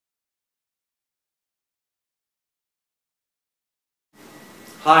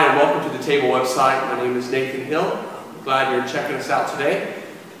Hi, and welcome to the Table website. My name is Nathan Hill. I'm glad you're checking us out today.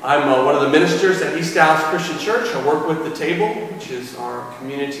 I'm one of the ministers at East Dallas Christian Church. I work with the Table, which is our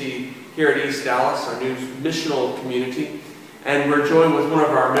community here at East Dallas, our new missional community. And we're joined with one of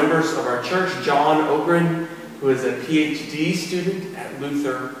our members of our church, John Ogren, who is a PhD student at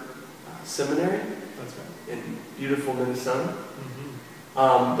Luther Seminary. That's right. In beautiful Minnesota.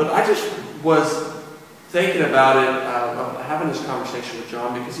 But I just was thinking about it, having this conversation with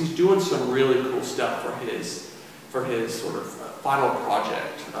John, because he's doing some really cool stuff for his sort of final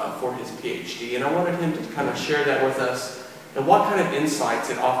project for his PhD, and I wanted him to kind of share that with us and what kind of insights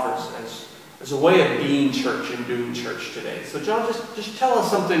it offers as a way of being church and doing church today. So John, just tell us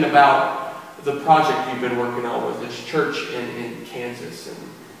something about the project you've been working on with this church in Kansas, and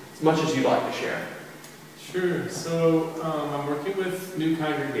as much as you'd like to share. Sure. So I'm working with new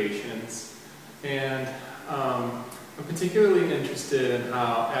congregations, and I'm particularly interested in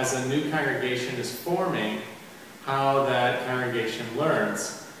how, as a new congregation is forming, how that congregation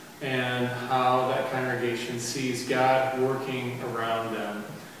learns and how that congregation sees God working around them.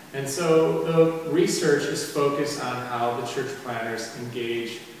 And so the research is focused on how the church planners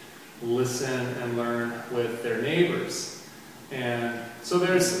engage, listen, and learn with their neighbors. And so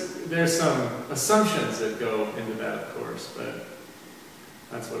there's some assumptions that go into that, of course, but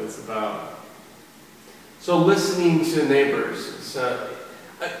that's what it's about. So listening to neighbors. So,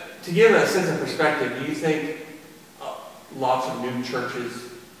 to give a sense of perspective, do you think lots of new churches,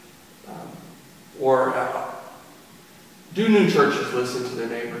 do new churches listen to their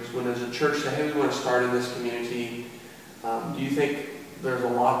neighbors? When there's a church that, hey, we want to start in this community, do you think there's a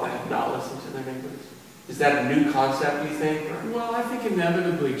lot that have not listened to their neighbors? Is that a new concept, do you think? Or? Well, I think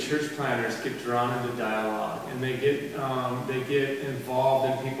inevitably church planners get drawn into dialogue, and they get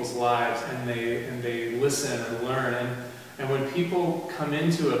involved in people's lives, and they listen and learn. And when people come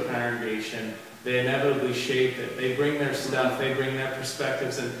into a congregation, they inevitably shape it. They bring their stuff, they bring their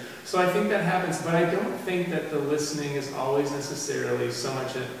perspectives, and so I think that happens. But I don't think that the listening is always necessarily so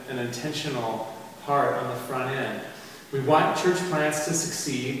much an intentional part on the front end. We want church plants to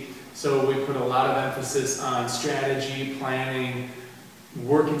succeed. So we put a lot of emphasis on strategy, planning,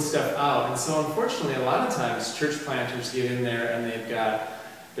 working stuff out. And so unfortunately, a lot of times church planters get in there and they've got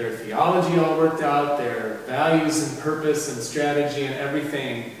their theology all worked out, their values and purpose and strategy and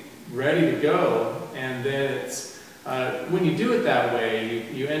everything ready to go. And then it's, when you do it that way,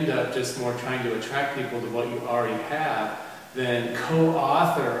 you end up just more trying to attract people to what you already have than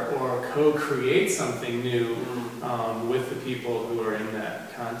co-author or co-create something new with the people who are in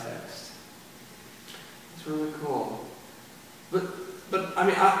that context. It's really cool. But I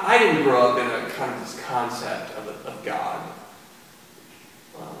mean, I didn't grow up in a kind of this concept of God.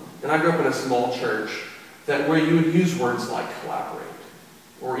 And I grew up in a small church where you would use words like collaborate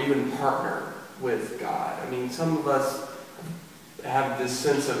or even partner with God. I mean, some of us have this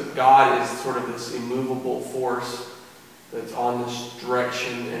sense of God is sort of this immovable force that's on this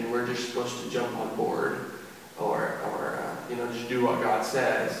direction, and we're just supposed to jump on board or just do what God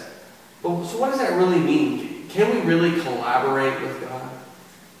says. But so what does that really mean? Can we really collaborate with God?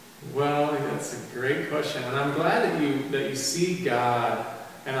 Well, that's a great question, and I'm glad that you see God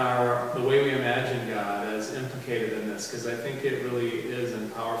and the way we imagine God as implicated in this, because I think it really is in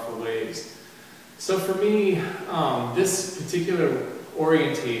powerful ways. So for me, this particular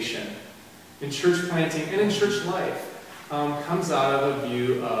orientation in church planting and in church life comes out of a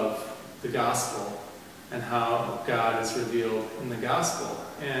view of the gospel and how God is revealed in the gospel.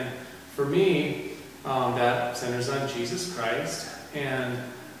 And for me, that centers on Jesus Christ. And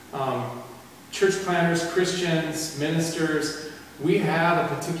church planners, Christians, ministers, we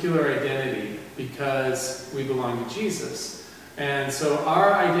have a particular identity because we belong to Jesus. And so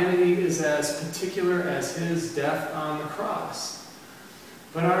our identity is as particular as his death on the cross.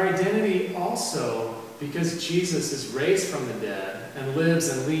 But our identity also, because Jesus is raised from the dead and lives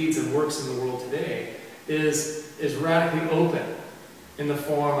and leads and works in the world today, is radically open in the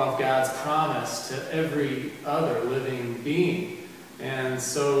form of God's promise to every other living being. And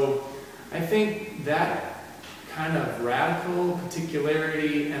so I think that kind of radical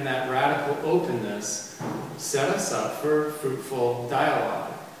particularity and that radical openness set us up for fruitful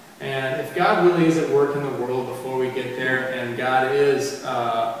dialogue. And if God really is at work in the world before we get there, and God is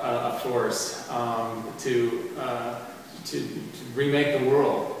a force to remake the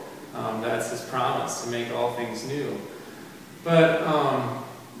world, that's his promise, to make all things new. But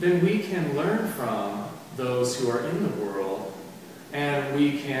then we can learn from those who are in the world, and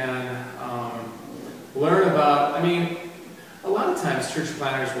we can learn about, a lot of times church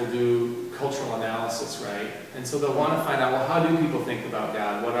planners will do cultural analysis, right? And so they'll want to find out, well, how do people think about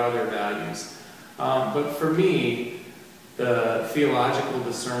God? What are their values? But for me, the theological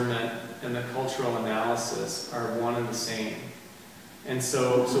discernment and the cultural analysis are one and the same. And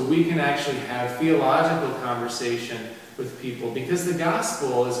so we can actually have theological conversation with people because the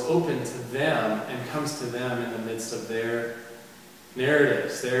gospel is open to them and comes to them in the midst of their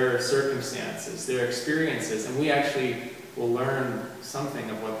narratives, their circumstances, their experiences, and we actually will learn something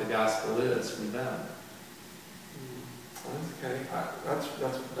of what the gospel is from them. Okay,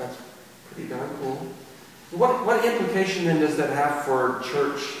 that's pretty darn cool. What implication then does that have for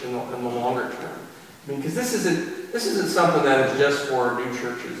church in the longer term? I mean, because this isn't something that is just for new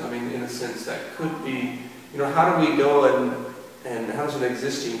churches. I mean, in a sense, that could be, how do we go and how does an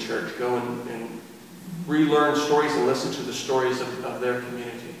existing church go and relearn stories and listen to the stories of their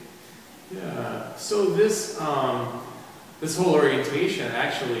community? Yeah. So this whole orientation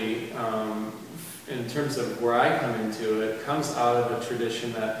actually, in terms of where I come into it, comes out of a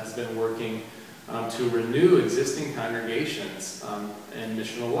tradition that has been working to renew existing congregations in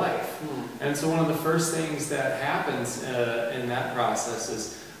missional life. And so one of the first things that happens in that process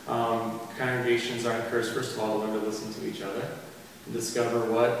is congregations are encouraged, first of all, to learn to listen to each other, discover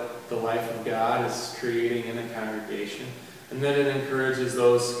what the life of God is creating in a congregation, and then it encourages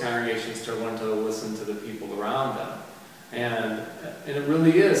those congregations to learn to listen to the people around them. And it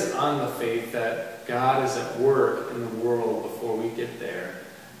really is on the faith that God is at work in the world before we get there,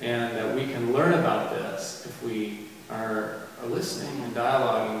 and that we can learn about this if we are listening and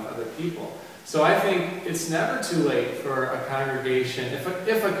dialoguing with other people. So I think it's never too late for a congregation, if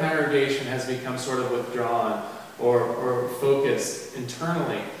a congregation has become sort of withdrawn or focused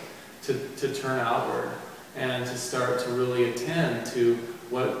internally, to turn outward and to start to really attend to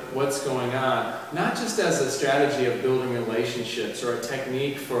what's going on, not just as a strategy of building relationships or a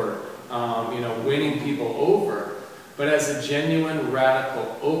technique for winning people over, but as a genuine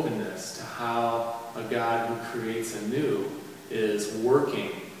radical openness to how a God who creates anew is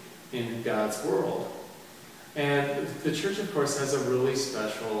working in God's world. And the church, of course, has a really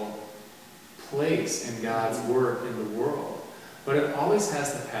special place in God's work in the world. But it always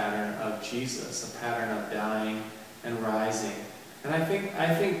has the pattern of Jesus, a pattern of dying and rising. And I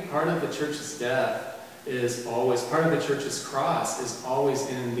think part of the church's death is always, part of the church's cross is always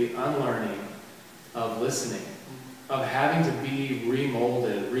in the unlearning of listening, of having to be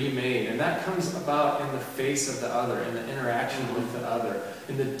remolded, remade. And that comes about in the face of the other, in the interaction with the other,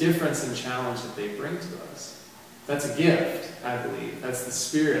 in the difference and challenge that they bring to us. That's a gift, I believe. That's the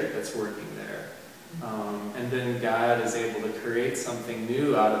Spirit that's working there. And then God is able to create something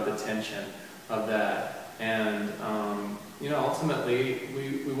new out of the tension of that. And, ultimately,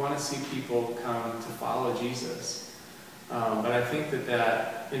 we want to see people come to follow Jesus. But I think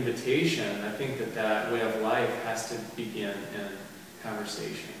that invitation, I think that way of life has to begin in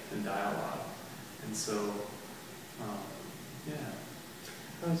conversation and dialogue. And so,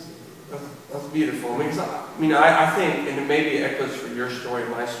 That's beautiful. I think, and it maybe echoes for your story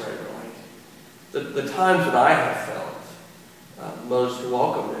and my story, but the times that I have felt most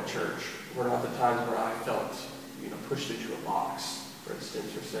welcome at church were not the times where I felt, pushed into a box, for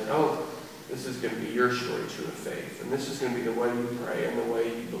instance, or said, oh, this is going to be your story true of faith, and this is going to be the way you pray, and the way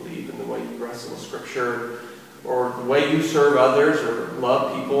you believe, and the way you wrestle with Scripture, or the way you serve others, or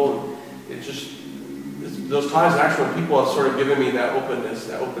love people. Those times actually when people have sort of given me that openness,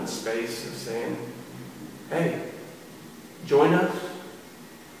 that open space of saying, hey, join us,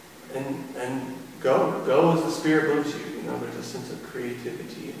 and go as the Spirit moves you. There's a sense of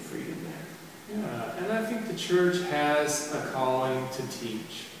creativity and freedom there. Yeah, and I think the church has a calling to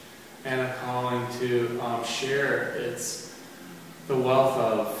teach and a calling to share the wealth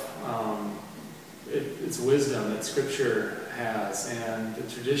of its wisdom that Scripture has and the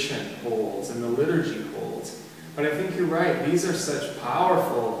tradition holds and the liturgy holds. But I think you're right. These are such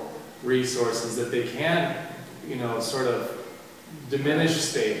powerful resources that they can, sort of diminish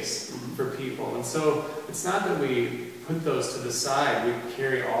space for people. And so it's not that we put those to the side. We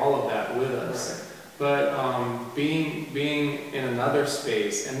carry all of that with us. Right. But being in another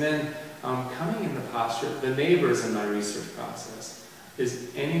space, and then coming in the posture, the neighbors in my research process is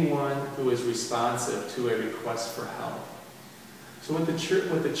anyone who is responsive to a request for help. So what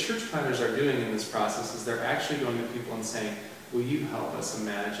the church planners are doing in this process is they're actually going to people and saying, will you help us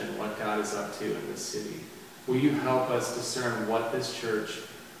imagine what God is up to in this city? Will you help us discern what this church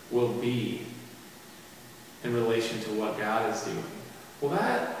will be in relation to what God is doing? Well,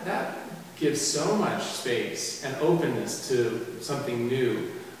 that gives so much space and openness to something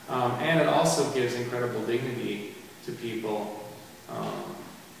new. And it also gives incredible dignity to people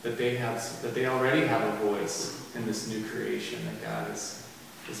that they already have a voice in this new creation that God is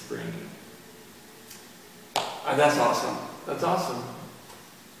bringing. That's awesome. That's awesome.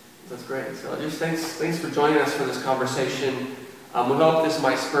 That's great. So just thanks for joining us for this conversation. We hope this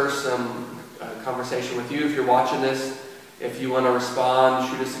might spur some conversation with you if you're watching this. If you want to respond,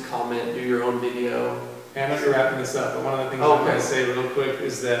 shoot us a comment, do your own video. And I'm wrapping this up, but one of the things I want to say real quick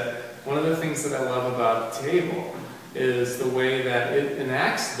is that one of the things that I love about Table is the way that it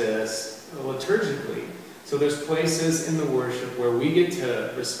enacts this liturgically. So there's places in the worship where we get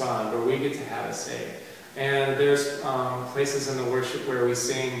to respond, or we get to have a say. And there's places in the worship where we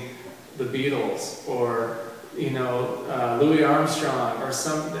sing the Beatles, or Louis Armstrong, or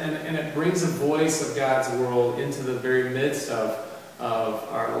and it brings a voice of God's world into the very midst of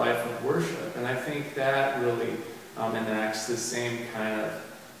our life of worship. And I think that really enacts the same kind of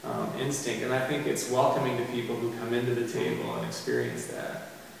instinct. And I think it's welcoming to people who come into the table and experience that.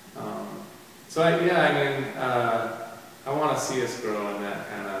 I want to see us grow in that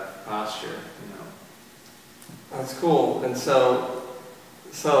kind of posture, That's cool. And so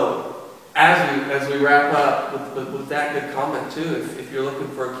as we wrap up with that good comment too, if you're looking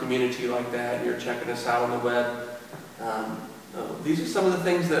for a community like that and you're checking us out on the web, these are some of the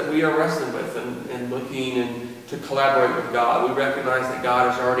things that we are wrestling with and looking and to collaborate with God. We recognize that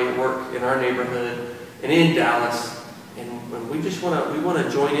God is already at work in our neighborhood and in Dallas, and we just want to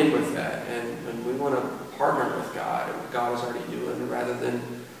join in with that, and we want to partner with God and what God is already doing, rather than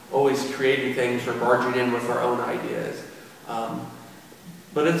always creating things or barging in with our own ideas.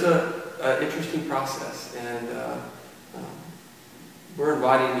 But it's an interesting process, and we're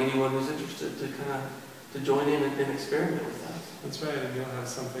inviting anyone who's interested to join in and experiment with us. That's right, and you'll have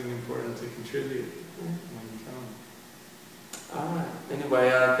something important to contribute when you come. All right.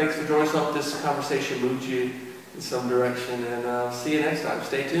 Anyway, thanks for joining us. Hope this conversation moved you in some direction, and see you next time.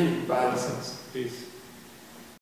 Stay tuned. Bye. Blessings. Peace.